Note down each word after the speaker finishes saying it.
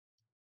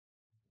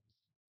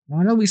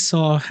Now that we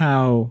saw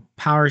how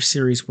power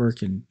series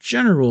work in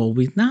general,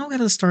 we now got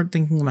to start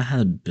thinking about how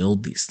to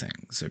build these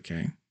things,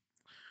 okay?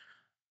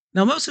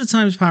 Now, most of the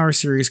times, power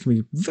series can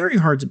be very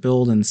hard to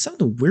build, and some of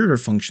the weirder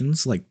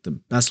functions, like the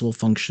Bessel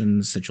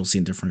functions that you'll see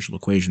in differential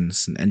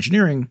equations and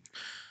engineering,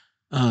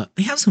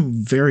 they have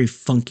some very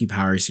funky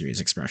power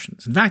series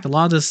expressions. In fact, a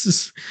lot of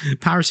this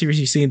power series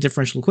you see in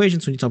differential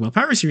equations when you talk about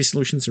power series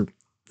solutions are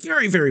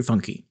very, very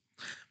funky.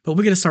 But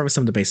we're going to start with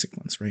some of the basic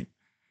ones, right?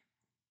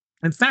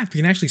 In fact, we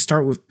can actually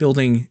start with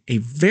building a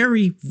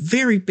very,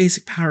 very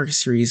basic power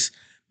series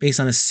based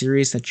on a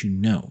series that you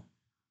know.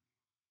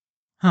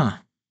 Huh.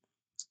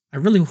 I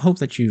really hope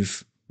that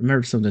you've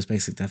remembered some of those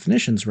basic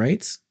definitions,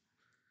 right?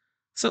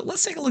 So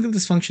let's take a look at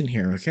this function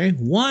here, okay?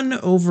 1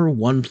 over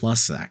 1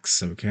 plus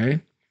x,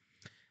 okay?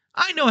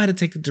 I know how to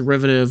take the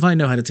derivative, I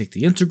know how to take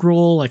the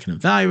integral, I can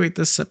evaluate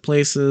this at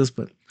places,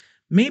 but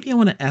maybe I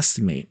want to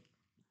estimate.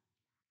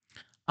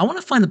 I want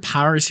to find the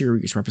power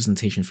series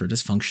representation for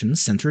this function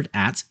centered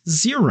at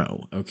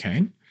 0,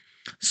 okay?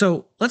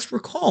 So let's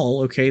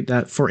recall, okay,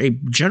 that for a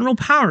general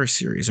power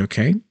series,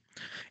 okay,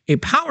 a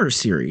power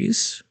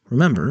series,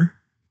 remember,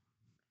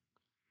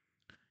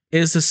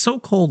 is the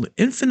so-called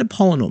infinite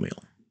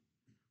polynomial.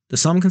 The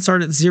sum can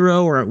start at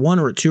 0 or at 1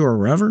 or at 2 or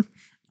wherever,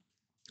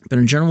 but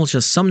in general, it's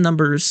just some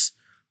numbers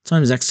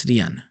times x to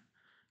the n,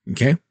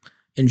 okay?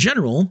 In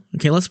general,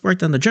 okay, let's break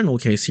down the general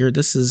case here.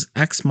 This is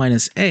x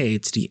minus a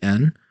to the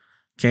n,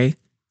 okay?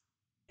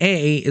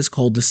 A is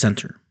called the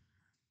center,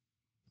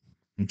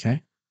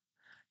 okay?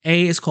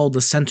 A is called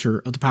the center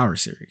of the power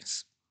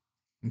series,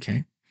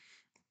 okay?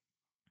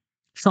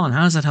 Sean,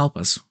 how does that help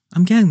us?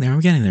 I'm getting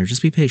there.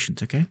 Just be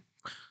patient, okay?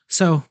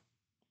 So,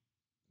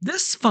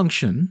 this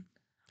function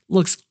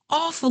looks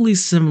awfully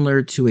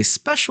similar to a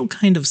special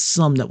kind of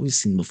sum that we've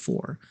seen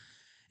before.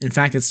 In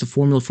fact, it's the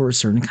formula for a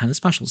certain kind of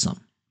special sum.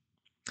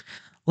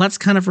 Let's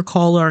kind of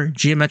recall our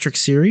geometric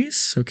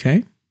series,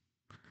 okay?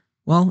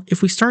 Well,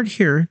 if we start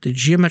here, the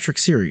geometric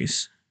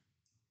series,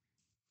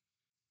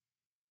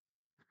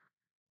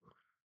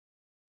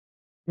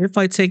 if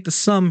I take the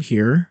sum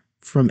here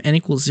from n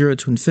equals 0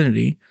 to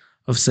infinity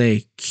of,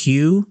 say,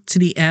 q to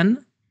the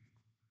n,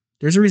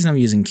 there's a reason I'm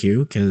using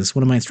q, because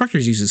one of my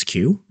instructors uses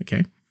q,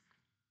 okay?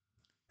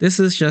 This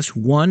is just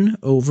 1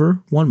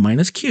 over 1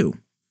 minus q.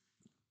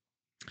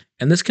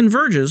 And this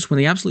converges when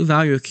the absolute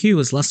value of q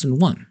is less than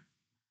 1.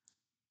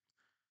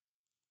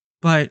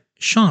 But,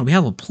 Sean, we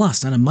have a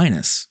plus, not a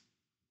minus.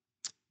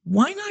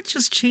 Why not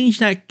just change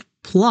that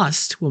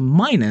plus to a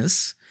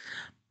minus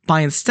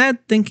by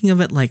instead thinking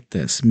of it like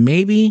this?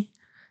 Maybe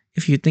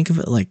if you think of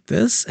it like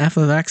this, f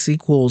of x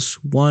equals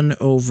 1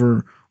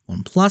 over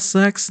 1 plus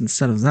x.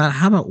 Instead of that,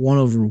 how about 1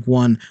 over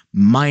 1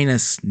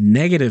 minus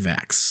negative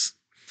x?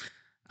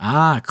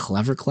 Ah,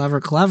 clever,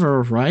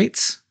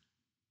 right?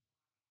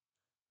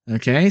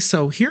 Okay,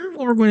 so here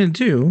what we're going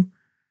to do,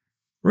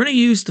 we're going to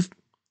use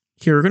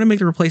we're going to make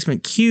the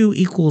replacement q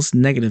equals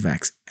negative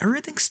x.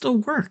 Everything still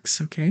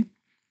works, okay?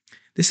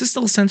 This is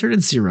still centered at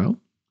 0,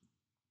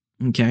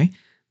 okay?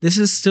 This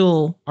is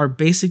still our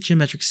basic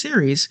geometric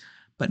series,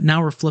 but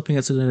now we're flipping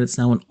it so that it's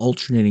now an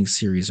alternating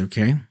series,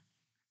 okay?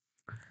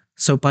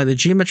 So by the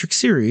geometric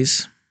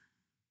series,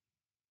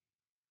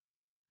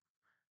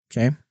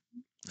 okay?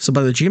 So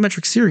by the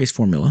geometric series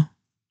formula,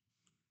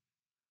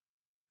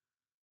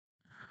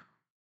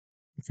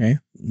 okay,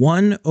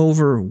 1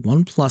 over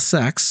 1 plus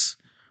x,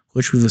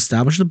 which we've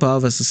established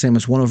above as the same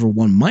as 1 over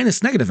 1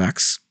 minus negative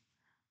x,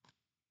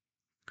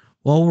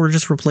 well, we're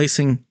just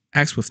replacing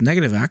x with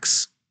negative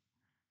x.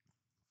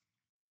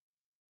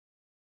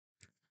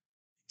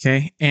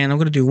 Okay, and I'm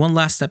going to do one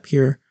last step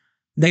here.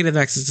 Negative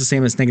x is the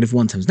same as negative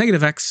 1 times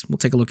negative x. We'll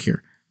take a look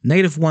here.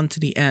 Negative 1 to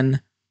the n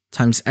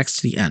times x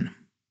to the n.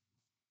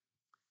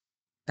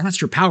 That's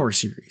your power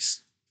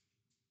series.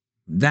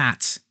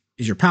 That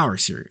is your power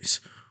series.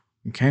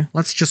 Okay,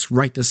 let's just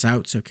write this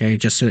out, okay,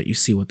 just so that you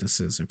see what this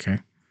is, okay?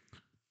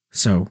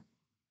 So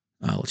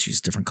let's use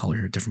a different color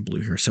here, different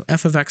blue here. So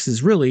f of x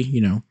is really,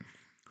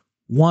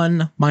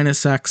 1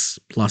 minus x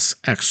plus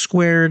x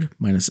squared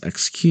minus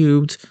x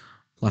cubed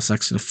plus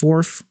x to the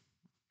fourth.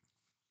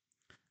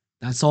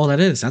 That's all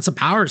that is. That's a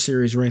power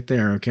series right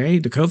there, okay?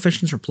 The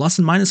coefficients are plus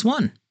and minus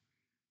 1.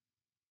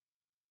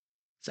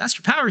 So that's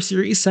your power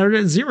series centered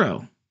at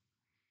 0.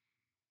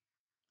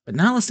 But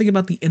now let's think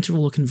about the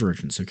interval of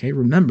convergence, okay?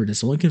 Remember,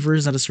 this only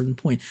converges at a certain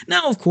point.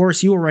 Now, of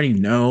course, you already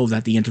know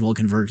that the interval of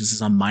convergence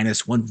is on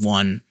minus 1,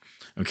 1,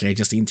 okay?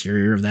 Just the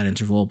interior of that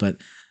interval. But,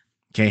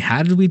 okay,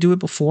 how did we do it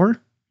before?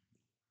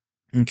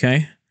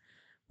 Okay,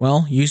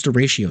 well, use the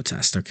ratio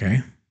test, okay?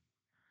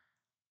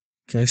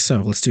 Okay, so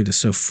let's do this.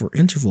 So for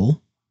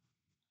interval,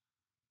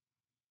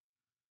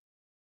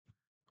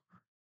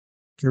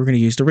 okay, we're going to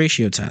use the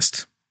ratio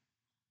test.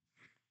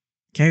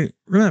 Okay,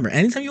 remember,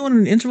 anytime you want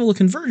an interval of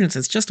convergence,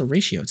 it's just a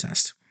ratio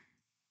test.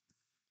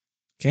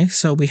 Okay,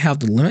 so we have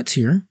the limit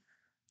here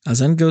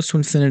as n goes to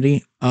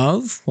infinity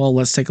of, well,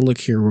 let's take a look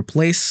here.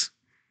 Replace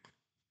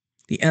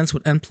the n's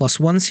with n plus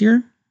 1s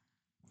here.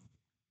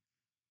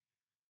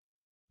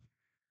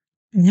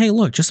 And hey,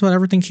 look, just about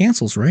everything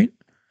cancels, right?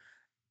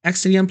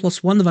 x to the n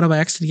plus 1 divided by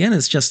x to the n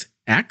is just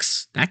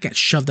x. That gets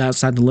shoved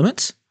outside the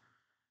limit.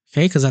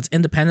 Okay, because that's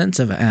independent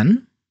of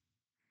n.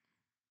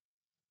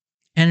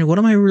 And what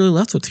am I really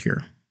left with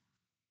here?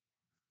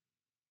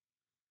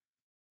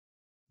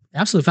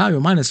 Absolute value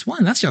of minus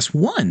 1. That's just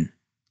 1.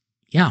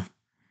 Yeah.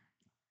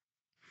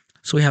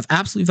 So we have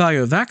absolute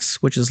value of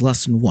x, which is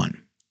less than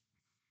 1.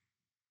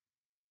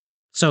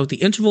 So the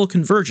interval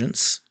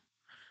convergence,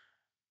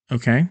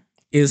 okay,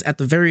 is at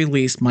the very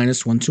least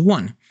minus 1 to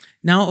 1.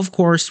 Now, of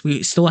course,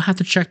 we still have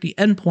to check the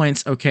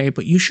endpoints, okay,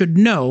 but you should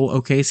know,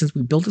 okay, since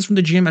we built this from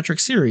the geometric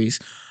series,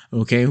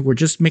 okay, we're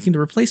just making the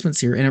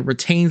replacements here, and it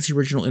retains the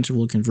original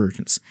interval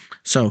convergence.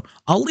 So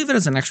I'll leave it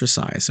as an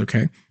exercise,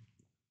 okay?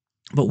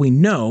 But we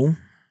know,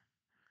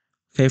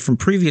 okay, from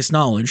previous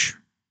knowledge,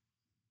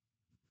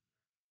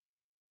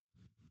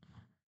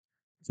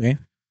 okay,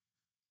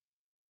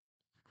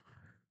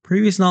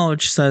 previous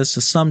knowledge says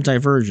the sum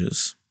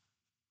diverges.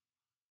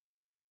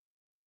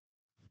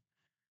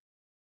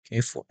 Okay,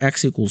 for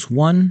x equals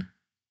 1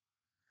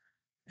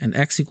 and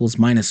x equals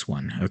minus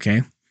 1,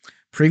 okay?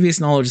 Previous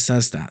knowledge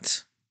says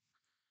that.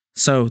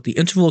 So the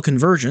interval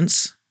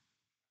convergence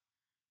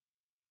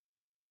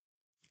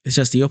is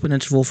just the open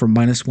interval from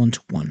minus 1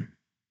 to 1.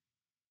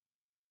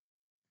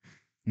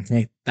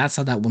 Okay, that's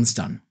how that one's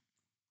done.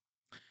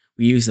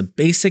 We use the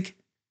basic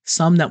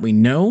sum that we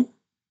know,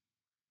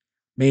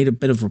 made a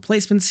bit of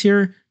replacements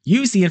here,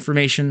 used the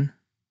information,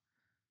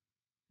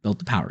 built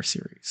the power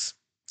series.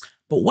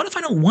 But what if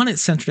I don't want it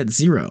centered at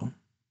 0?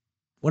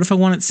 What if I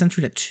want it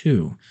centered at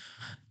 2?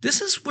 This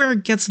is where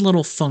it gets a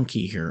little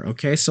funky here,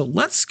 okay? So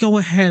let's go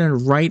ahead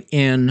and write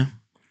in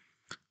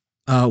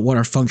what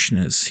our function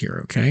is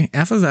here, okay?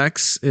 F of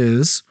x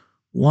is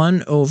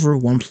 1 over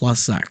 1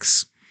 plus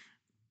x.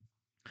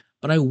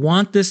 But I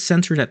want this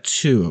centered at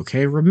 2,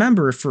 okay?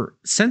 Remember, for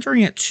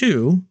centering at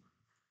 2,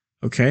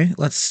 okay,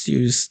 let's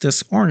use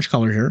this orange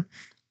color here.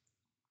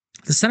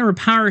 The center of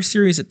power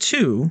series at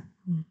 2,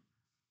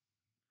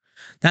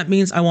 that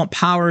means I want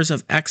powers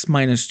of x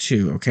minus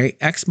 2, okay?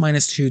 X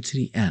minus 2 to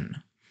the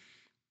n.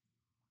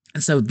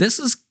 And so this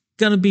is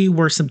going to be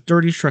where some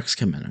dirty tricks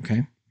come in,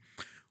 okay?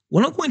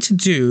 What I'm going to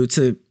do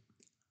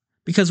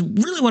because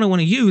really what I want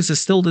to use is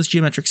still this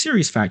geometric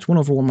series fact, 1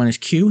 over 1 minus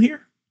q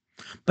here.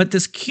 But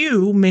this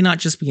q may not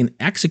just be an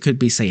x, it could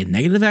be, say, a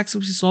negative x,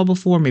 which we saw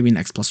before, maybe an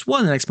x plus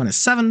 1, an x minus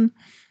 7.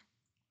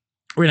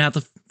 We're going to have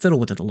to fiddle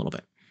with it a little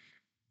bit.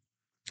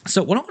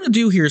 So what I want to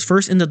do here is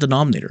first in the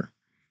denominator,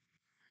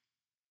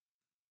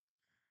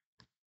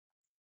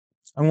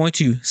 I'm going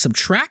to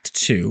subtract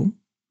 2,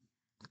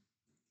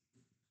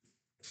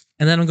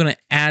 and then I'm going to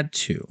add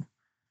 2.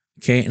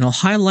 Okay, and I'll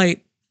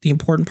highlight the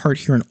important part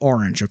here in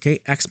orange,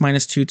 okay? X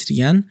minus 2 to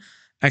the n,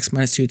 x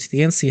minus 2 to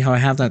the n. See how I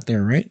have that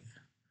there, right?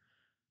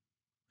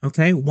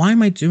 Okay, why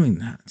am I doing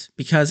that?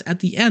 Because at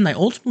the end, I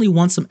ultimately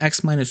want some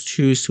x minus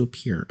 2's to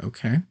appear,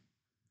 okay?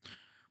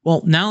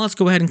 Well, now let's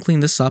go ahead and clean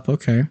this up,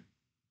 okay?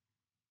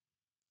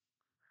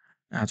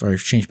 After I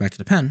change back to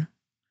the pen.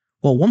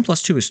 Well, 1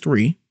 plus 2 is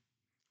 3.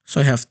 So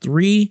I have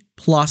 3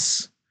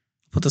 plus,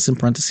 put this in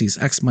parentheses,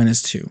 x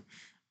minus 2.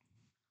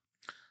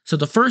 So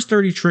the first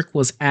dirty trick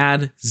was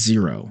add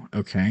 0,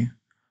 okay?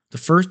 The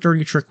first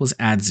dirty trick was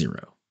add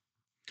 0.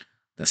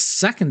 The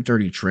second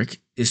dirty trick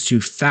is to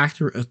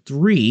factor a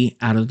 3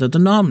 out of the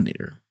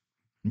denominator,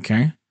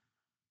 okay?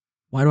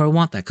 Why do I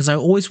want that? Because I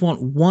always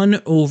want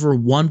 1 over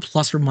 1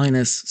 plus or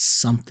minus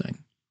something.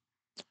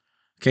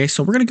 Okay,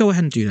 so we're going to go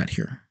ahead and do that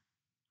here.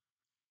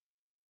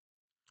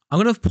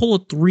 I'm going to pull a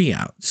 3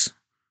 out.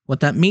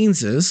 What that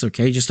means is,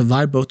 okay, just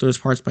divide both those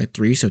parts by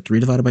 3. So 3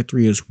 divided by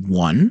 3 is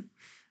 1. And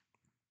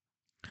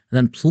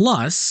then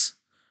plus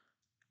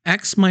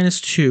x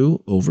minus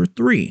 2 over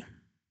 3.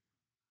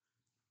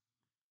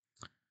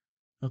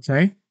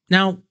 Okay,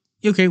 now,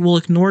 okay, we'll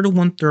ignore the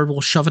 1/3.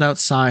 We'll shove it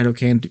outside,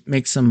 okay, and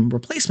make some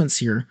replacements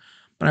here.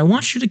 But I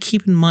want you to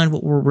keep in mind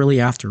what we're really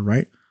after,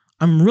 right?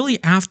 I'm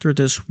really after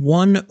this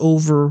 1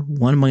 over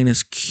 1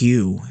 minus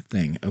q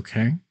thing,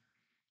 okay?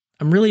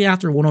 I'm really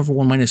after 1 over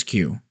 1 minus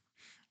q.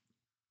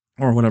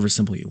 Or whatever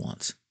symbol you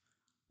want.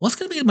 What's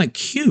going to be my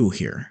q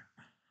here?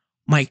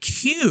 My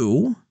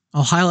q,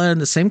 I'll highlight it in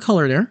the same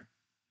color there.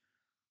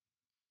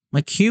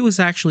 My q is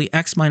actually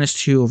x minus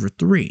 2 over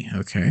 3,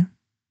 okay?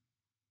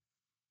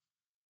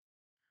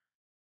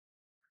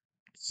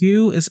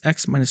 Q is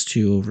x minus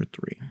 2 over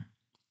 3.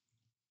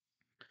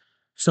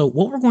 So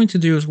what we're going to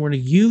do is we're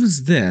going to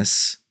use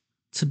this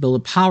to build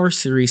a power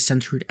series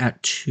centered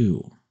at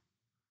 2.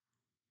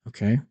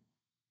 Okay?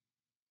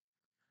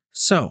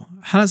 So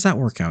how does that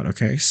work out?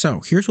 Okay, so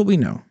here's what we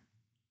know.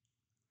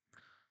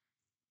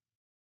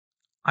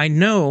 I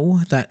know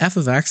that f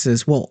of x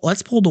is, well,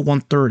 let's pull the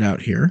 1/3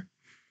 out here.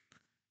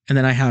 And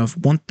then I have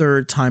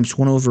 1/3 times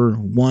 1 over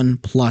 1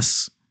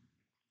 plus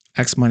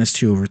x minus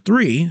 2 over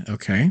 3,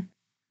 okay?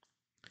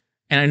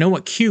 And I know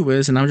what q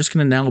is, and I'm just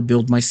going to now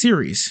build my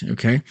series,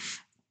 okay?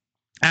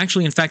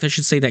 Actually, in fact, I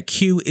should say that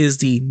q is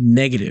the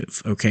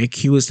negative, okay?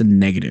 Q is the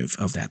negative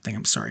of that thing,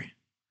 I'm sorry.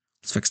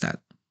 Let's fix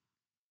that.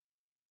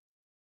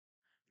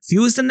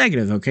 Q is the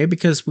negative, okay?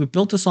 Because we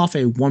built this off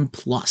a 1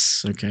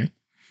 plus, okay?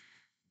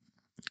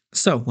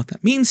 So what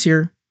that means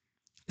here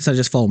is I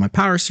just follow my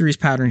power series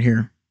pattern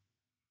here.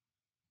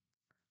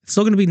 It's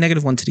still going to be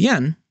negative 1 to the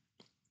n.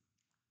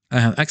 I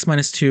have x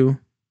minus 2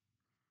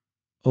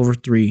 over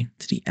 3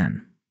 to the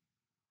n.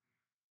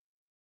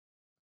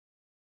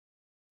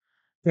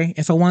 Okay,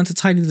 if I wanted to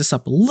tidy this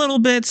up a little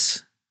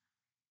bit,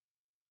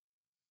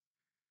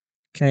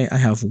 okay, I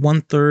have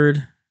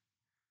 1/3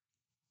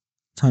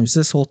 times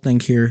this whole thing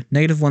here,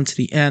 negative 1 to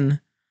the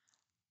n,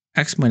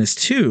 x minus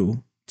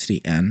 2 to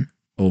the n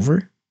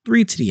over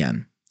 3 to the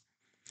n.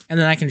 And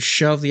then I can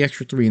shove the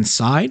extra 3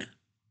 inside.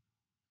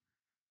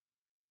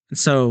 And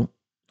so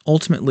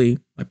ultimately,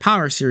 my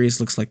power series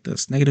looks like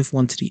this. Negative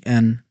 1 to the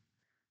n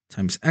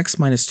times x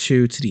minus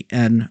 2 to the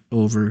n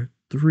over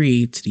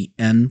 3 to the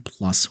n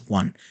plus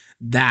 1.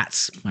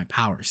 That's my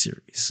power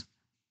series.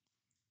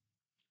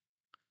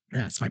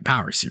 That's my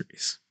power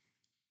series.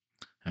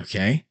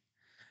 Okay.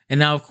 And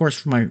now, of course,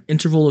 for my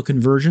interval of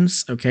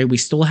convergence, okay, we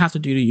still have to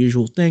do the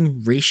usual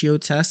thing, ratio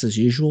test as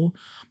usual.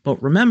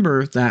 But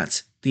remember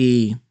that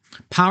the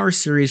power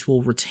series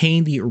will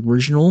retain the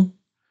original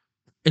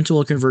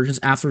interval of convergence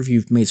after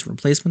you've made some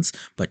replacements.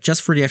 But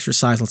just for the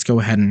exercise, let's go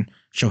ahead and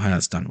show how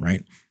that's done,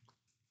 right?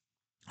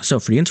 So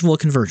for the interval of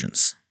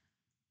convergence,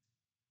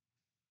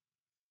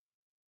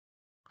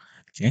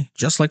 okay,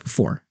 just like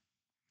before,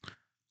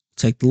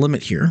 take the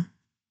limit here.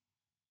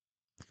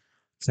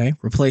 Okay,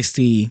 replace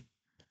the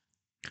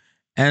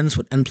n's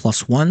with n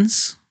plus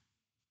 1s.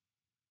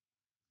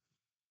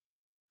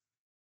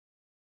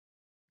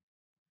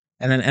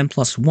 And then n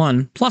plus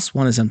 1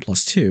 is n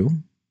plus 2.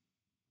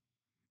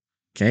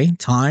 Okay,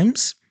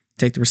 times,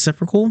 take the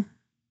reciprocal.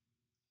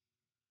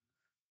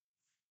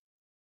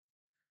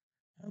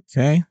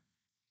 Okay.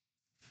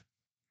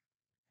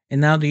 And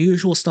now the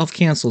usual stuff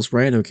cancels,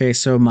 right? Okay,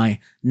 so my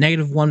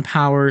negative 1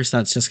 powers,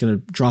 that's just going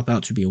to drop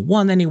out to be a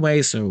 1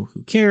 anyway, so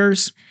who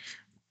cares?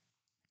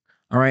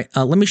 All right,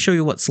 let me show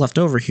you what's left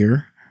over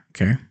here.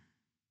 Okay.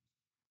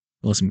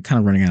 Well, I'm kind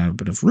of running out of a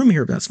bit of room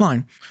here, but that's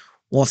fine.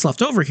 Well, what's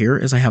left over here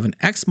is I have an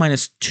x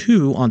minus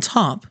 2 on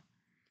top.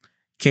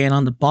 Okay, and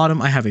on the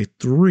bottom, I have a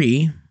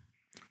 3.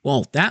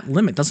 Well, that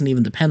limit doesn't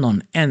even depend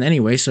on n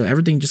anyway, so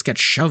everything just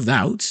gets shoved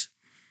out.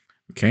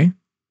 Okay.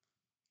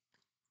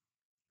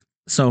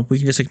 So we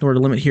can just ignore the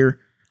limit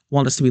here.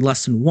 Want this to be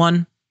less than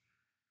 1.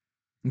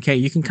 Okay,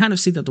 you can kind of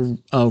see that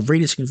the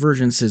radius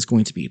convergence is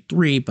going to be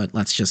 3, but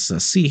let's just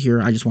see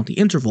here. I just want the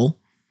interval.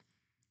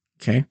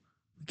 Okay,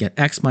 get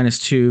x minus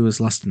 2 is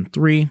less than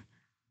 3.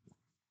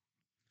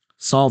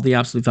 Solve the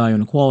absolute value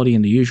inequality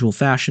in the usual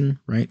fashion,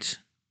 right?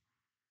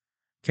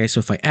 Okay, so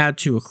if I add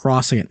 2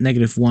 across, I get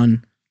negative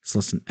 1 is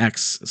less than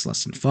x is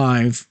less than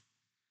 5.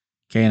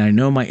 Okay, and I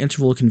know my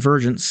interval of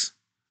convergence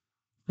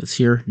is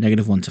here,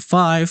 negative 1 to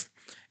 5.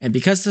 And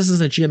because this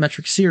is a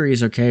geometric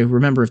series, okay,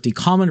 remember, if the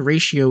common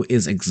ratio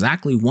is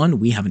exactly 1,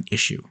 we have an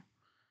issue.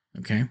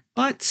 Okay,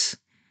 but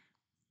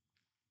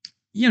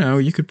you know,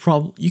 you could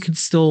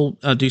still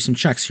do some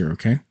checks here.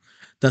 Okay,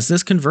 does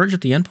this converge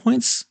at the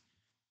endpoints?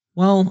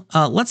 Well,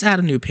 let's add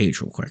a new page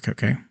real quick.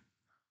 Okay.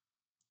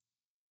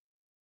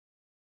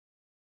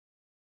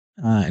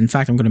 In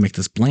fact, I'm going to make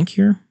this blank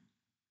here.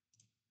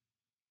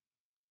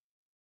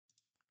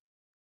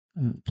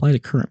 Apply to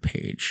current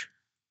page.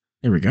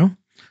 There we go.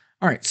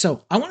 All right,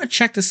 so I want to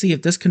check to see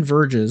if this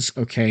converges,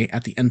 okay,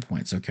 at the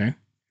endpoints, okay?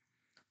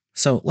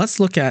 So let's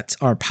look at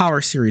our power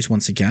series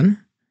once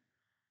again,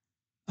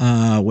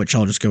 which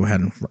I'll just go ahead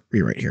and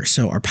rewrite here.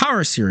 So our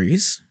power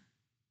series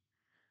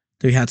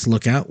that we had to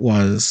look at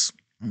was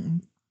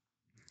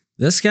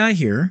this guy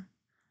here,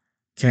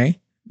 okay?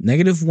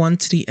 Negative 1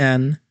 to the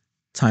n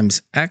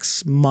times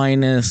x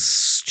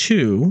minus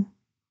 2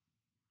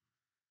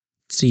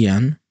 to the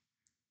n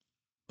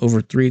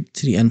over 3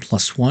 to the n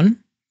plus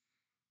 1.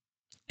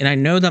 And I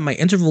know that my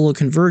interval of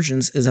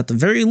convergence is at the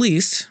very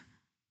least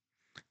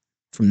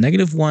from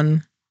negative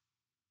 1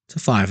 to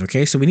 5,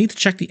 okay? So we need to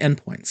check the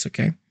endpoints,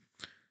 okay?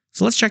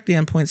 So let's check the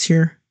endpoints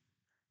here.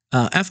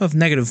 F of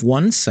negative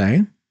 1, say.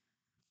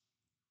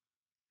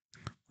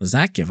 What does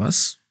that give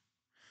us?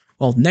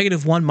 Well,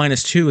 negative 1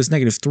 minus 2 is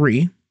negative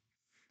 3,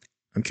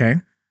 okay?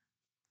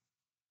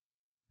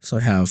 So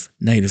I have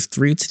negative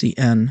 3 to the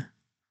n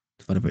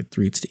divided by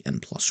 3 to the n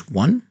plus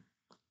 1.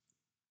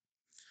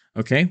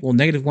 Okay, well,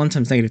 negative 1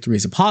 times negative 3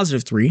 is a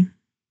positive 3.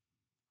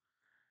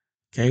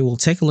 Okay, we'll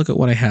take a look at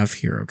what I have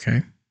here,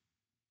 okay?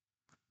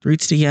 3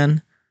 to the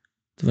n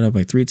divided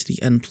by 3 to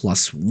the n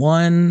plus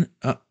 1.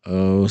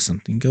 Uh-oh,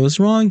 something goes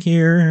wrong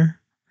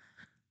here.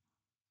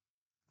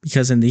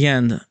 Because in the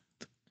end,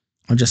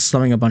 I'm just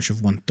summing a bunch of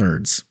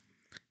 1/3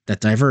 that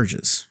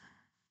diverges.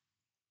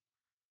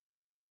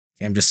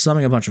 Okay, I'm just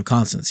summing a bunch of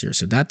constants here,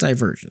 so that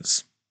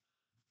diverges.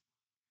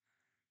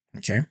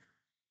 Okay.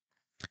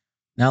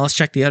 Now let's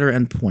check the other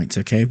endpoints,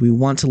 okay? We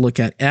want to look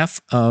at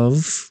f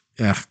of,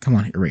 come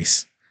on,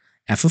 erase.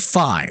 F of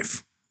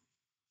 5.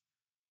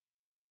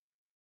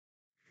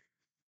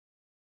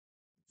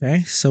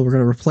 Okay, so we're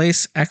going to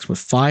replace x with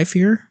 5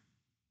 here.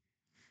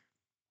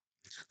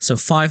 So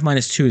 5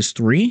 minus 2 is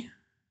 3.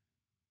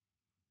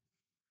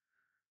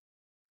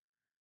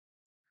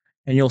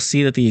 And you'll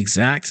see that the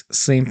exact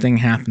same thing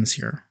happens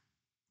here.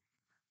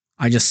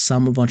 I just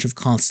sum a bunch of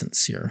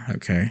constants here,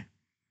 okay?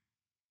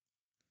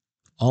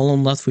 All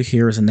I'm left with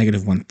here is a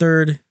negative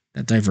 1/3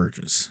 that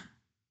diverges.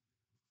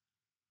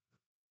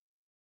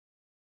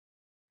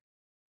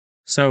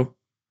 So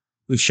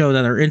we show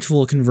that our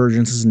interval of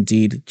convergence is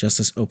indeed just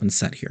this open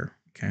set here,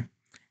 okay?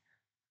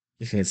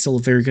 Okay, it's still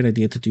a very good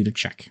idea to do to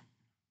check.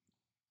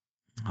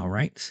 All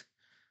right.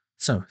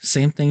 So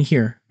same thing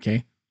here,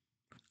 okay?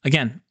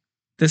 Again,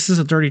 this is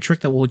a dirty trick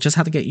that we'll just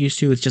have to get used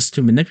to. It's just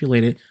to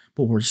manipulate it,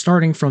 but we're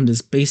starting from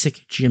this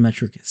basic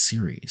geometric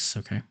series,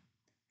 okay?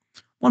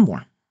 One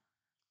more.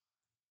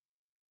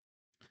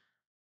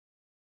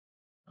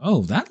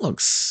 Oh, that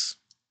looks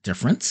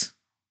different.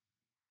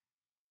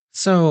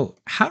 So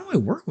how do I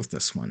work with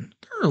this one?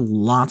 There are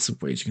lots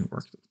of ways you can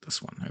work with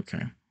this one,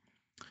 okay?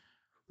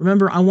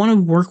 Remember, I want to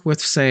work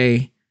with,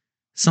 say,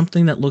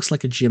 something that looks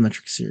like a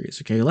geometric series,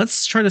 okay?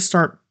 Let's try to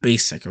start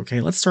basic, okay?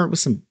 Let's start with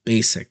some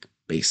basic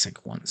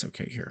ones,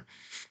 okay, here.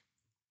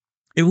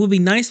 It would be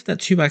nice if that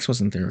 2x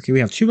wasn't there, okay? We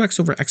have 2x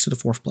over x to the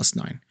 4th plus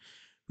 9. It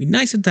would be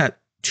nice if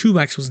that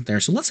 2x wasn't there,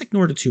 so let's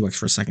ignore the 2x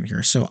for a second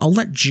here. So I'll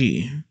let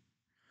g,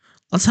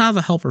 let's have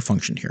a helper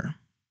function here.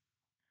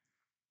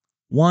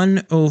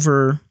 1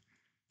 over,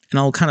 and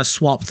I'll kind of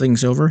swap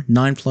things over,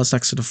 9 plus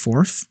x to the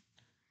 4th,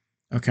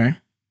 okay?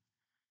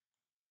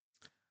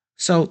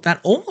 So that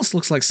almost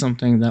looks like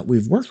something that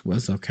we've worked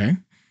with, okay?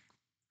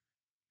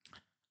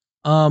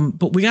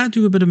 But we got to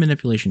do a bit of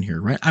manipulation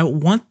here, right? I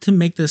want to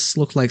make this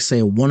look like, say,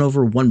 a 1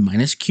 over 1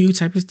 minus q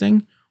type of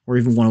thing, or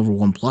even 1 over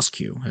 1 plus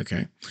q,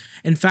 okay?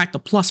 In fact, the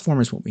plus form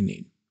is what we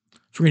need.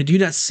 So we're going to do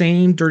that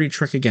same dirty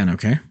trick again,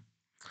 okay?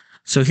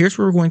 So here's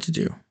what we're going to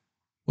do.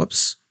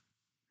 Whoops.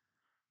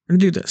 We're going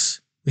to do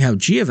this. We have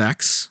g of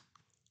x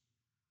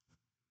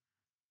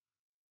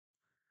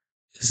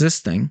is this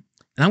thing.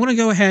 And I'm going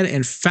to go ahead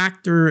and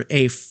factor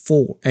a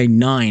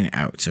 9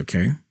 out,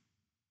 okay?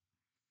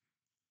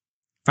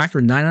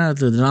 Factor 9 out of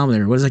the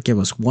denominator. What does that give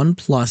us? 1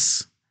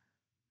 plus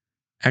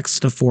x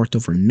to the 4th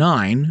over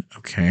 9,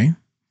 okay?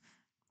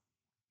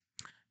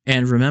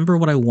 And remember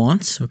what I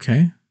want,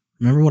 okay?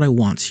 Remember what I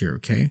want here,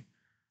 okay?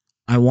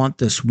 I want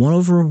this 1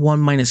 over 1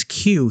 minus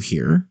q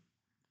here,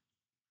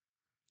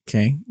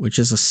 okay? Which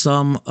is a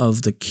sum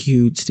of the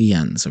q to the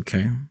n's,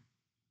 okay?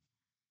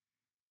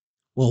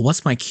 Well,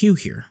 what's my q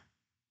here?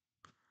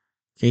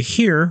 Okay,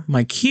 here,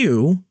 my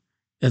q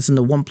is in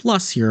the 1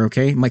 plus here,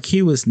 okay? My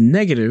q is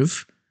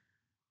negative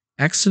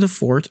x to the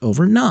 4th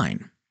over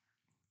 9.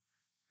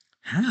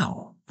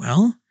 How?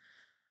 Well,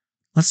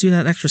 let's do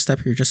that extra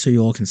step here just so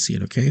you all can see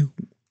it, okay? In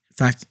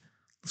fact,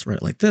 let's write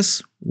it like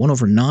this. 1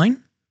 over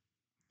 9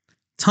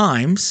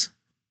 times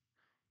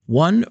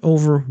 1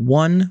 over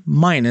 1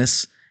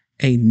 minus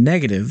a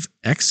negative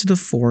x to the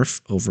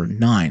 4th over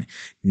 9.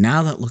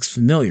 Now that looks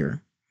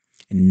familiar.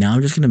 And now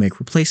I'm just going to make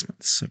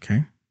replacements,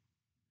 okay?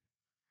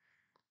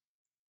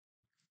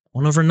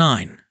 1 over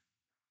 9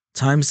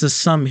 times the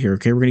sum here,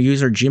 okay? We're going to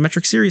use our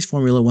geometric series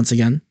formula once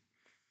again,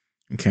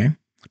 okay?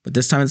 But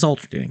this time it's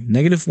alternating.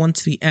 Negative 1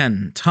 to the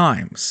n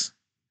times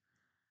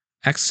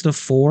x to the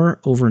 4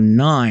 over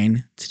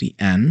 9 to the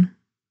n,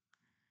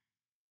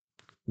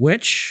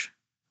 which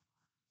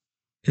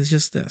is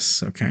just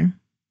this, okay?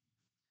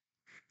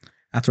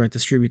 After I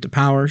distribute the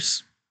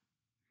powers,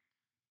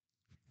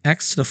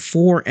 x to the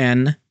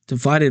 4n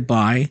divided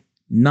by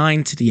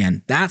 9 to the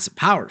n. That's a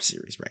power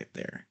series right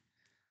there.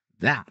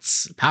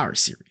 That's a power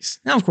series.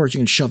 Now, of course, you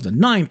can shove the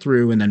 9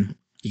 through and then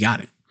you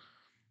got it.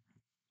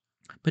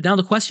 But now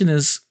the question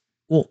is,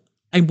 well,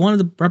 I wanted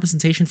the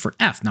representation for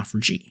f, not for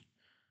g.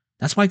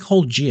 That's why I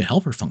called g a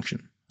helper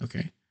function,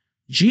 okay?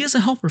 G is a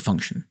helper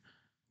function,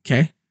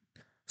 okay?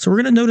 So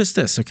we're going to notice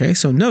this, okay?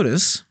 So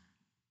notice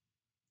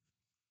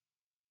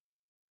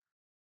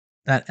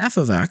that f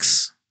of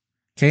x,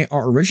 okay,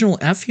 our original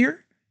f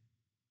here,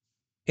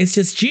 it's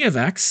just g of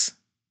x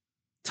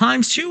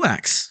times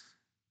 2x.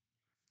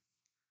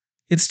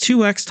 It's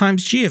 2x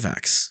times g of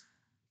x.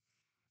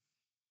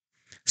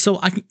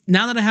 So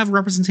now that I have a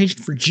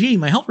representation for g,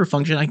 my helper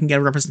function, I can get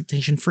a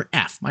representation for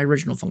f, my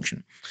original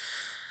function.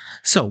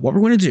 So what we're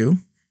going to do,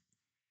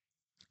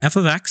 f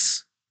of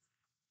x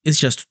is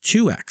just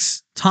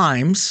 2x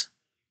times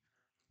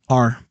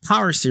our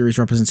power series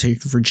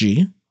representation for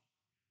g.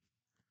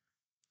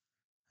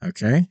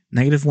 Okay,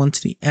 negative 1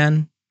 to the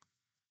n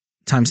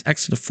times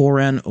x to the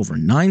 4n over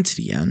 9 to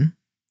the n.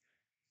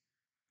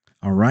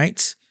 All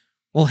right.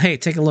 Well, hey,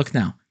 take a look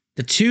now.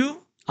 The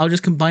 2, I'll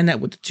just combine that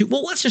with the 2.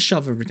 Well, let's just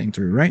shove everything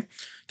through, right?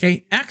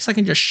 Okay, x I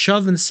can just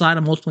shove inside.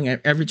 I'm multiplying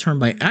every term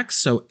by x.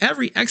 So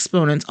every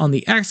exponent on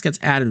the x gets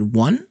added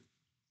 1.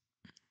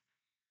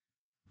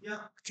 Yeah.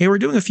 Okay, we're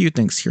doing a few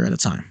things here at a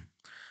time.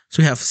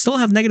 So we still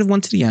have negative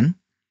 1 to the n.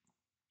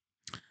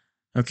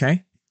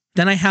 Okay.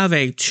 Then I have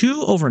a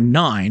 2 over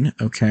 9.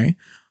 Okay.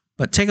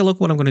 But take a look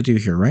what I'm going to do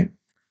here, right?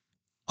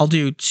 I'll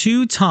do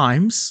 2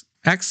 times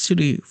x to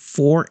the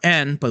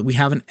 4n, but we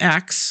have an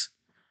x.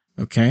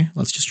 Okay,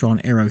 let's just draw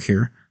an arrow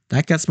here.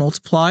 That gets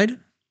multiplied.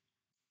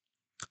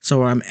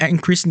 So I'm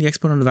increasing the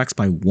exponent of x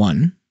by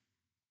 1.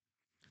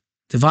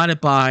 Divided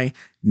by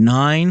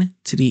 9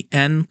 to the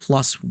n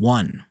plus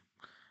 1.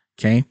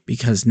 Okay,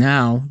 because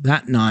now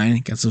that 9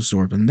 gets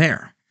absorbed in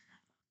there.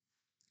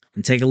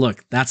 And take a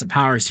look. That's a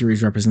power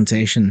series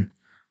representation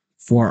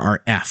for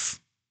our f.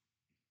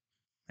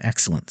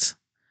 Excellent.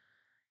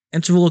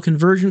 Interval of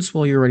convergence,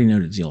 well, you already know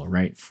the deal,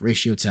 right?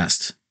 Ratio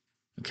test.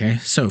 Okay,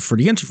 so for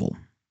the interval.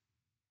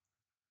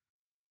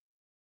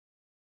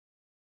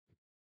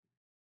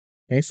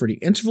 Okay, for the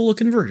interval of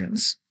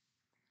convergence,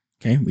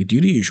 okay, we do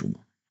the usual.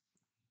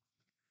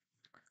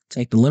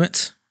 Take the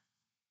limit.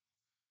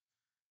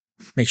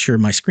 Make sure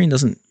my screen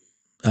doesn't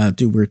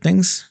do weird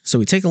things. So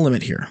we take a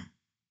limit here.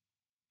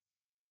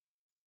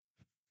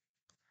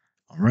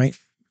 All right,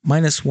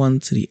 minus 1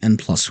 to the n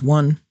plus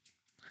 1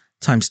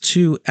 times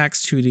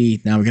 2x to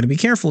the, now we're going to be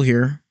careful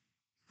here,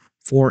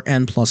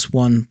 4n plus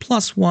 1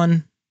 plus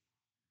 1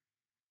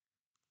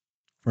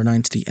 for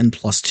 9 to the n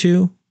plus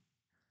 2.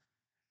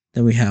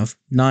 Then we have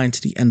 9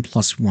 to the n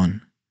plus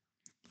 1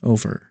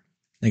 over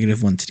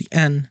negative 1 to the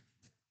n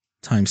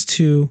times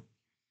 2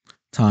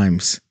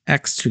 times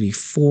x to the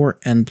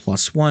 4n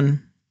plus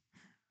 1.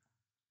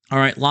 All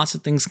right, lots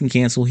of things can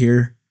cancel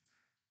here.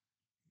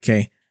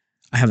 Okay,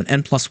 I have an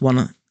n plus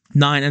 1,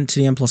 9n to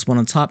the n plus 1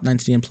 on top, 9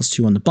 to the n plus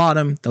 2 on the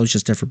bottom. Those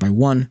just differ by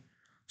 1.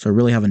 So I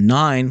really have a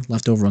 9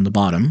 left over on the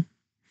bottom.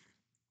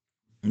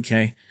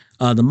 Okay,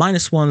 the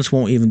minus ones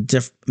won't even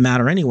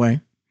matter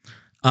anyway.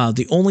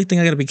 The only thing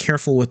I got to be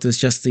careful with is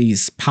just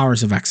these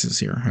powers of x's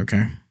here,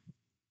 okay?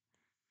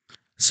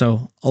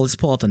 So let's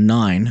pull out the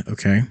 9,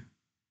 okay?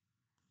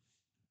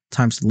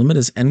 Times the limit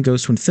as n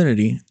goes to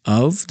infinity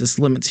of this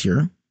limit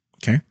here,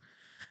 okay?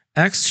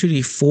 X to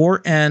the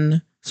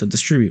 4n, so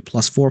distribute,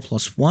 plus 4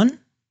 plus 1.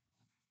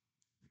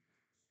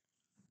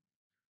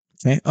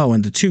 Okay, oh,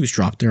 and the 2's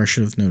dropped there. I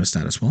should have noticed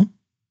that as well.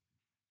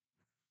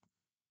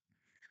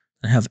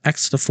 I have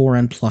x to the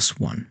 4n plus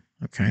 1,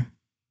 okay?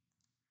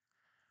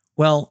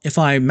 Well, if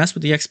I mess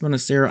with the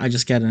exponents there, I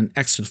just get an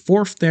x to the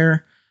 4th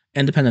there.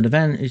 Independent of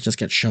n, it just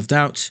gets shoved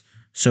out.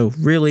 So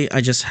really,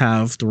 I just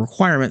have the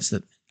requirements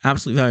that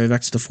absolute value of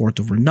x to the 4th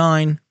over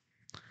 9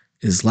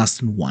 is less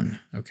than 1,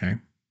 okay?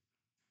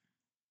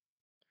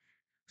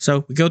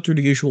 So we go through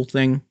the usual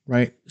thing,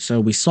 right? So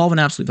we solve an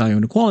absolute value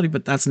inequality,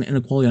 but that's an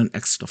inequality on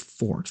x to the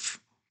 4th.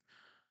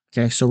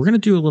 Okay, so we're going to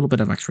do a little bit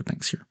of extra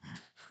things here.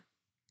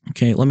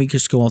 Okay, let me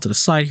just go off to the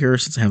side here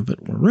since I have a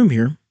bit more room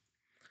here.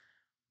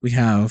 We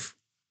have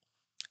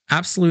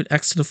absolute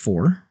x to the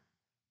 4.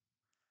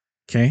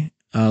 Okay,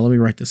 let me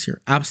write this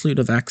here. Absolute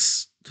of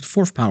x to the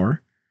 4th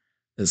power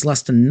is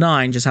less than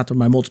 9 just after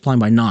my multiplying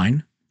by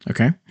 9.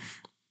 Okay.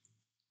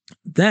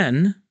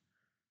 Then,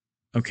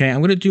 okay,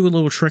 I'm going to do a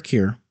little trick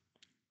here.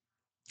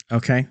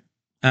 Okay.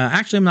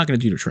 Actually, I'm not going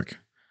to do the trick.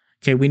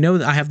 Okay, we know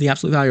that I have the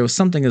absolute value of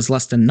something is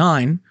less than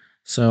 9.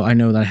 So I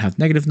know that I have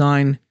negative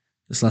 9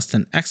 is less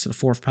than x to the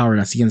 4th power.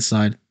 That's the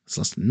inside. It's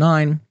less than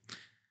 9.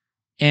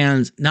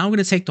 And now I'm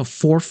going to take the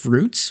 4th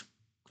root.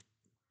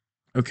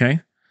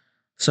 Okay.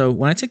 So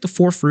when I take the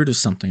 4th root of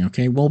something,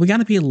 okay, well, we got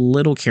to be a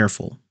little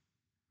careful.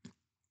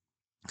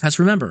 Because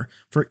remember,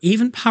 for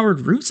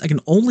even-powered roots, I can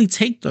only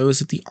take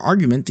those if the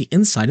argument, the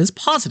inside, is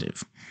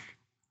positive.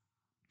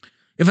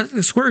 If I take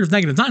the square root of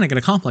negative 9, I get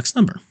a complex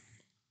number.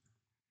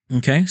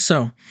 Okay,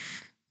 so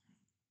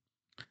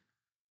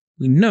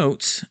we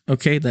note,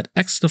 okay, that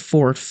x to the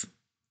 4th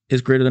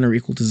is greater than or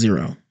equal to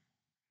 0.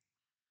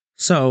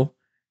 So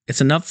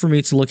it's enough for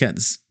me to look at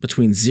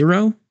between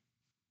 0,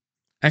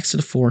 x to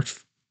the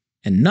 4th,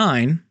 and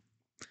 9.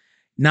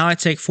 Now I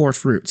take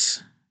 4th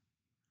roots.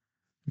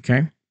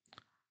 Okay.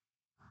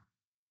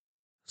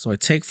 So I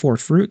take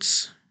 4th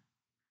roots.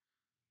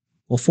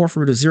 Well, 4th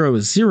root of 0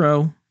 is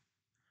 0.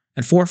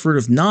 And 4th root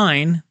of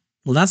 9,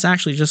 well, that's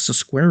actually just a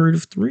square root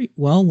of 3.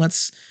 Well,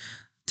 let's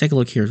take a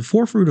look here. The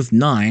 4th root of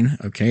 9,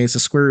 okay, is the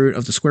square root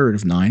of the square root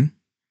of 9.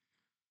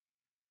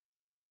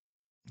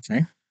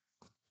 Okay.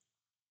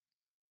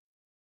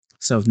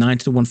 So 9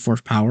 to the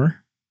 1/4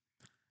 power.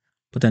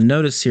 But then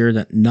notice here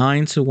that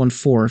 9 to the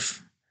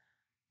 1/4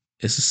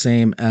 is the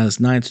same as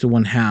 9 to the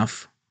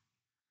 1/2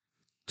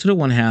 to the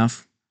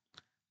 1/2.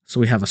 So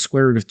we have a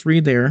square root of 3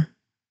 there.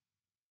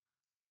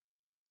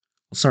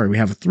 Sorry, we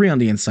have a 3 on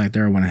the inside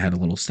there. I went ahead a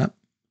little step.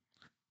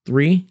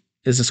 3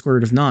 is the square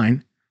root of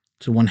 9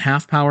 to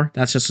 1/2 power.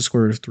 That's just the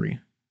square root of 3.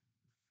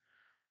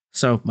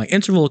 So my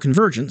interval of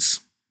convergence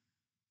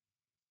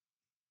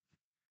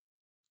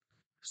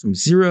is from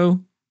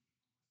 0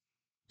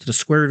 to the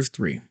square root of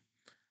 3.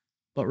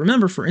 But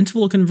remember, for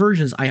interval of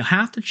convergence, I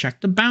have to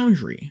check the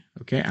boundary.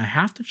 Okay, I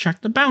have to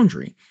check the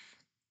boundary.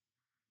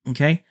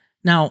 Okay,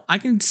 now I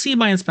can see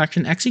by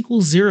inspection x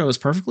equals 0 is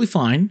perfectly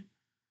fine.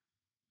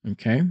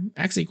 Okay,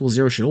 x equals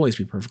 0 should always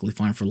be perfectly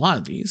fine for a lot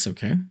of these.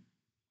 Okay,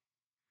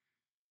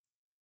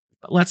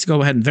 but let's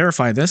go ahead and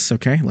verify this.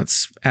 Okay,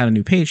 let's add a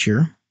new page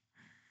here.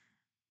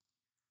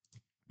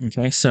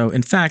 Okay, so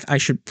in fact, I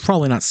should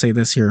probably not say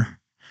this here.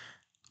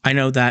 I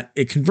know that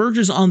it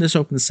converges on this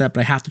open set,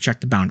 but I have to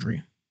check the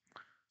boundary.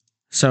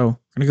 So I'm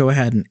going to go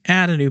ahead and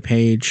add a new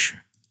page.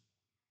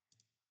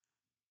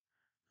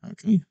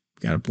 Okay,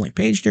 got a blank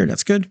page there.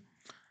 That's good.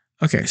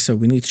 Okay, so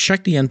we need to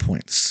check the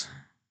endpoints.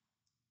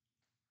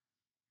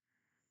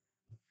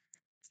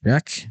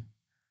 check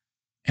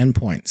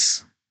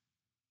endpoints.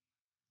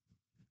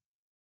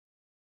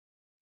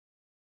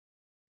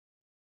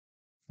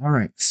 All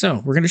right,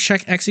 so we're going to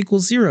check x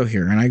equals 0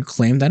 here, and I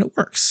claim that it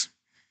works.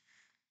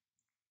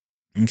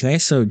 Okay,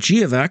 so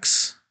g of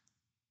x,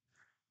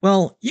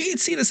 well, you can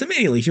see this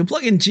immediately. If you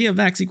plug in g of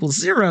x equals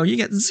 0, you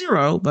get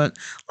 0, but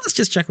let's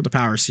just check with the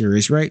power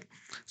series, right?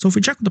 So if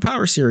we check with the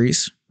power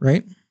series,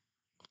 right,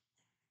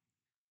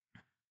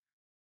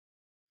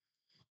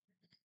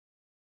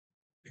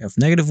 we have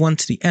 -1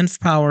 to the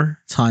nth power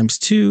times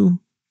 2,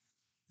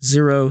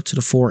 0 to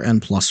the 4n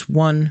plus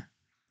 1,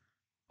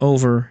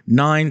 over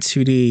 9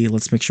 to the,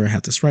 let's make sure I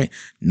have this right,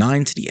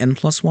 9 to the n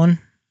plus 1.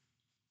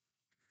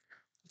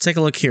 Take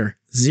a look here.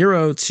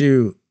 0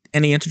 to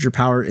any integer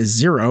power is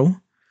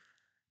 0.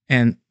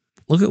 And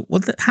look at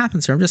what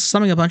happens here. I'm just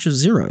summing a bunch of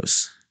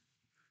zeros.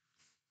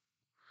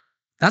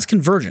 That's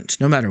convergent,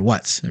 no matter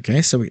what.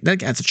 Okay, so that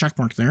gets a check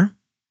mark there.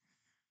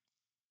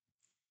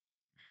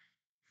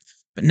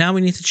 But now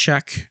we need to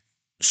check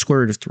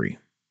square root of 3.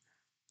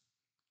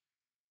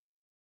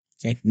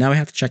 Okay, now we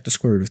have to check the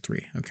square root of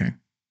 3. Okay.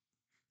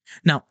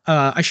 Now,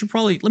 I should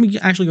probably, let me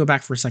actually go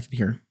back for a second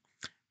here.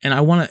 And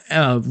I want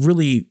to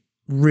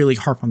really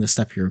harp on this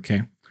step here,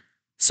 okay?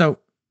 So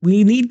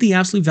we need the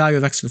absolute value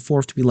of x to the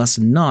fourth to be less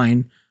than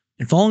 9.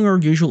 And following our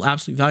usual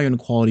absolute value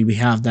inequality, we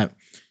have that,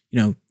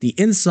 the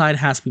inside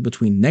has to be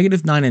between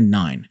 -9 and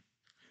 9.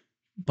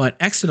 But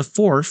x to the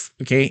fourth,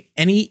 okay,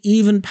 any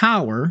even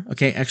power,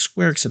 okay, x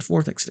squared, x to the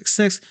fourth, x to the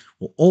sixth,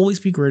 will always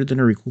be greater than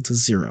or equal to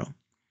 0.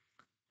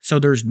 So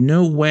there's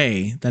no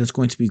way that it's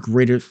going to be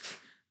greater,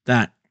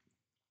 that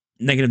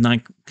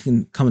 -9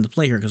 can come into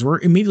play here, because we're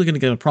immediately going to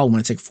get a problem when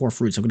I take 4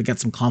 roots. I'm going to get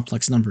some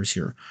complex numbers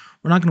here.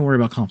 We're not going to worry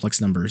about complex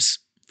numbers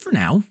for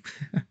now.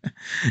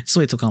 Just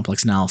wait till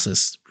complex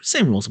analysis.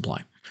 Same rules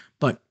apply.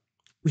 But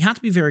we have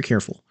to be very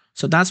careful.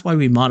 So that's why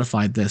we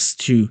modified this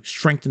to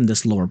strengthen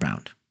this lower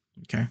bound.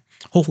 Okay.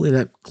 Hopefully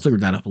that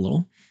cleared that up a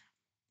little.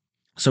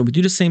 So we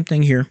do the same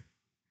thing here.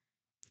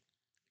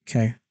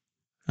 Okay.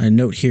 I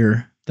note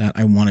here that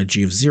I want a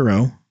g of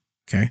 0.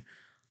 Okay.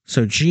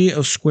 So g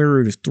of square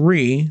root of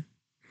 3.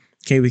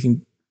 Okay, we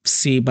can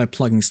see by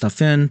plugging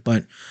stuff in,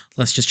 but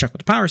let's just check with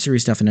the power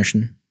series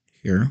definition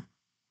here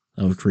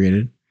that we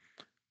created.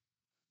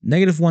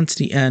 -1 to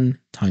the n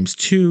times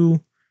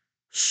 2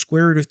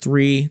 square root of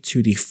 3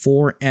 to the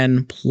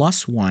 4n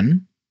plus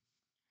 1,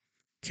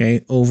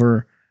 okay,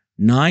 over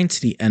 9 to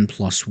the n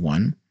plus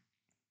 1.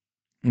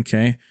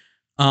 Okay,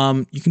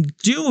 you can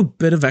do a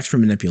bit of extra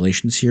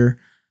manipulations here.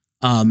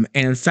 And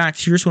in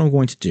fact, here's what I'm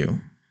going to do.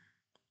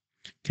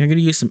 Okay, I'm going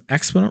to use some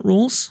exponent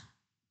rules.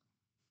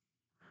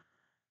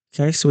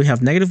 Okay, so we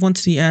have -1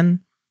 to the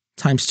n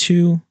times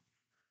 2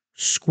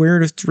 square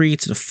root of 3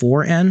 to the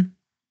 4n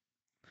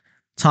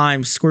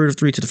times square root of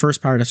 3 to the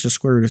first power, that's just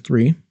square root of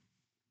 3.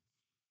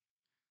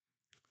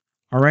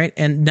 All right,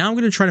 and now I'm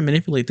going to try to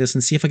manipulate this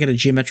and see if I get a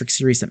geometric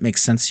series that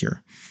makes sense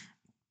here.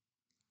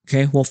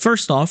 Okay, well,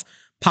 first off,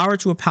 power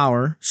to a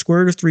power, square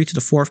root of 3 to the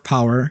fourth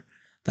power,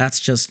 that's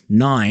just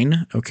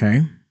 9,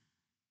 okay.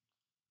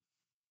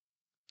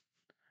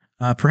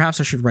 Perhaps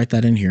I should write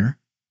that in here.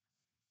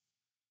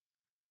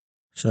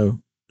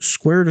 So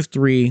square root of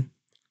 3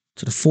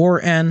 to the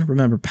 4n,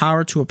 remember,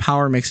 power to a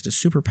power makes it a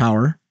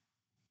superpower.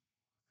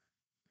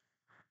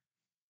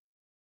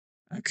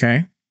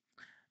 Okay.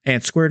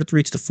 And square root of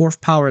 3 to the fourth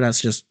power,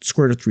 that's just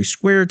square root of 3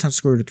 squared times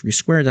square root of 3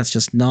 squared, that's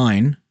just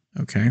 9.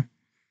 Okay.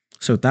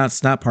 So that's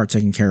that part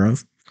taken care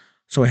of.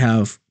 So I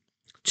have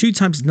 2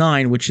 times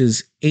 9, which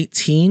is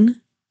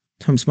 18,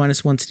 times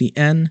 -1 to the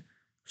n,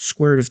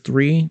 square root of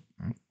 3,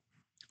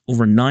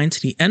 over 9 to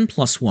the n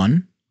plus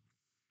 1.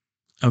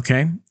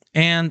 Okay.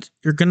 And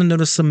you're going to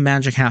notice some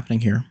magic happening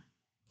here.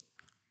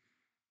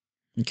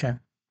 Okay.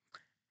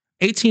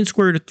 18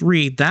 square root of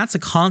 3, that's a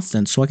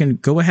constant, so I can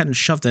go ahead and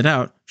shove that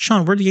out.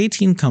 Sean, where did the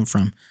 18 come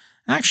from?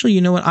 Actually,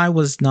 you know what? I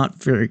was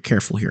not very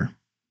careful here.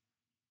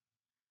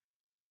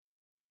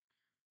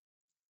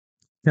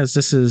 Because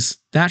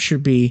that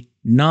should be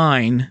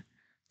 9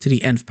 to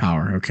the nth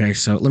power. Okay,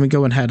 so let me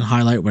go ahead and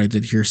highlight what I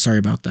did here. Sorry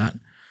about that.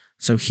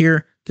 So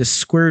here, this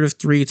square root of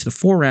 3 to the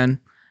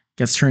 4n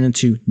gets turned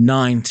into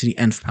 9 to the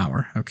nth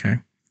power. Okay.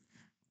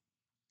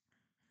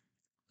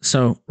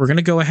 So we're going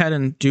to go ahead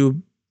and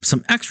do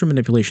some extra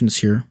manipulations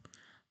here.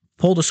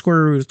 Pull the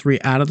square root of 3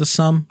 out of the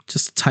sum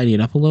just to tidy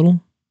it up a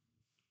little.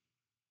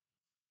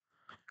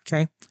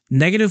 Okay.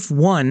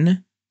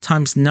 -1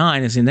 times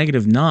 9 is a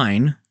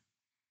 -9.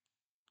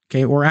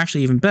 Okay, or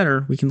actually even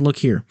better, we can look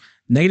here.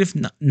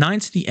 -9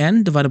 to the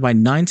n divided by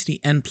 9 to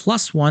the n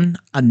plus 1,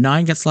 a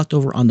 9 gets left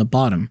over on the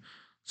bottom.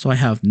 So I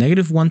have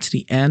 -1 to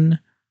the n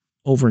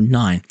over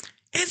 9.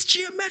 It's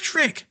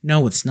geometric!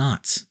 No, it's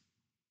not.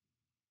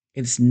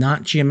 It's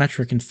not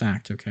geometric, in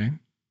fact, okay?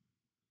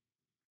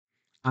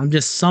 I'm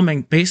just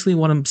summing. Basically,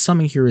 what I'm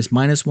summing here is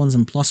 -1s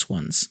and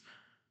 +1s.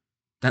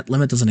 That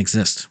limit doesn't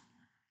exist.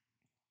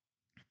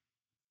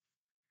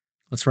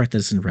 Let's write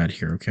this in red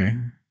here, okay?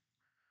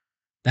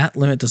 That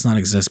limit does not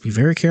exist. Be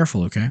very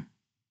careful, okay?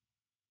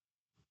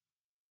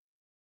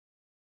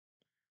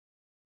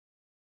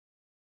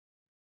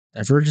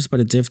 Divergence by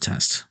the div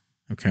test.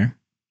 Okay.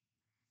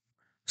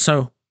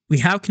 So we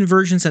have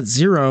convergence at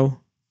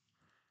 0,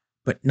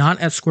 but not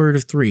at square root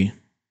of 3.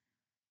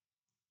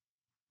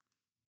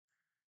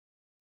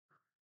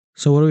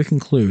 So what do we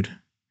conclude?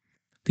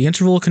 The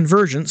interval of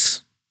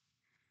convergence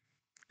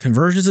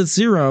converges at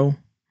 0,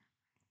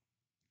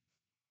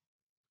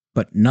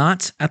 but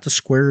not at the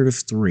square root of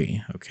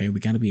 3. Okay, we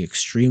got to be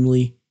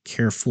extremely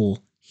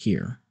careful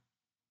here.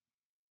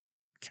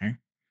 Okay.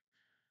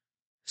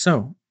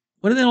 So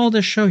what did all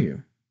this show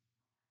you?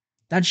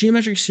 That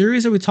geometric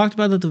series that we talked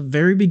about at the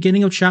very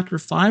beginning of chapter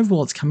 5,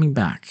 well, it's coming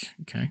back.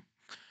 Okay.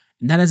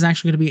 And that is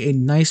actually going to be a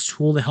nice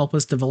tool to help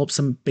us develop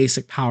some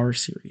basic power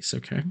series.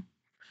 Okay.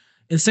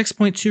 In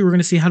 6.2, we're going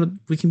to see how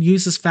we can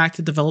use this fact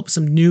to develop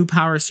some new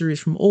power series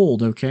from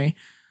old, okay?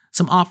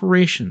 Some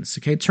operations,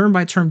 okay? Term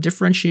by term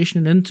differentiation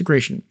and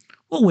integration.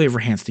 We'll waiver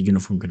enhance the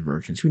uniform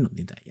convergence. We don't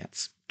need that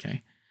yet,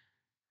 okay?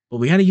 But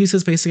we got to use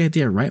this basic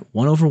idea, right?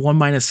 1 over 1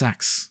 minus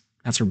x.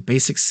 That's our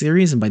basic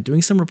series, and by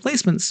doing some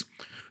replacements,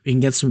 we can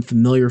get some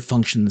familiar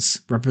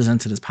functions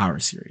represented as power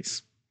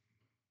series.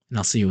 And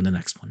I'll see you in the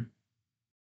next one.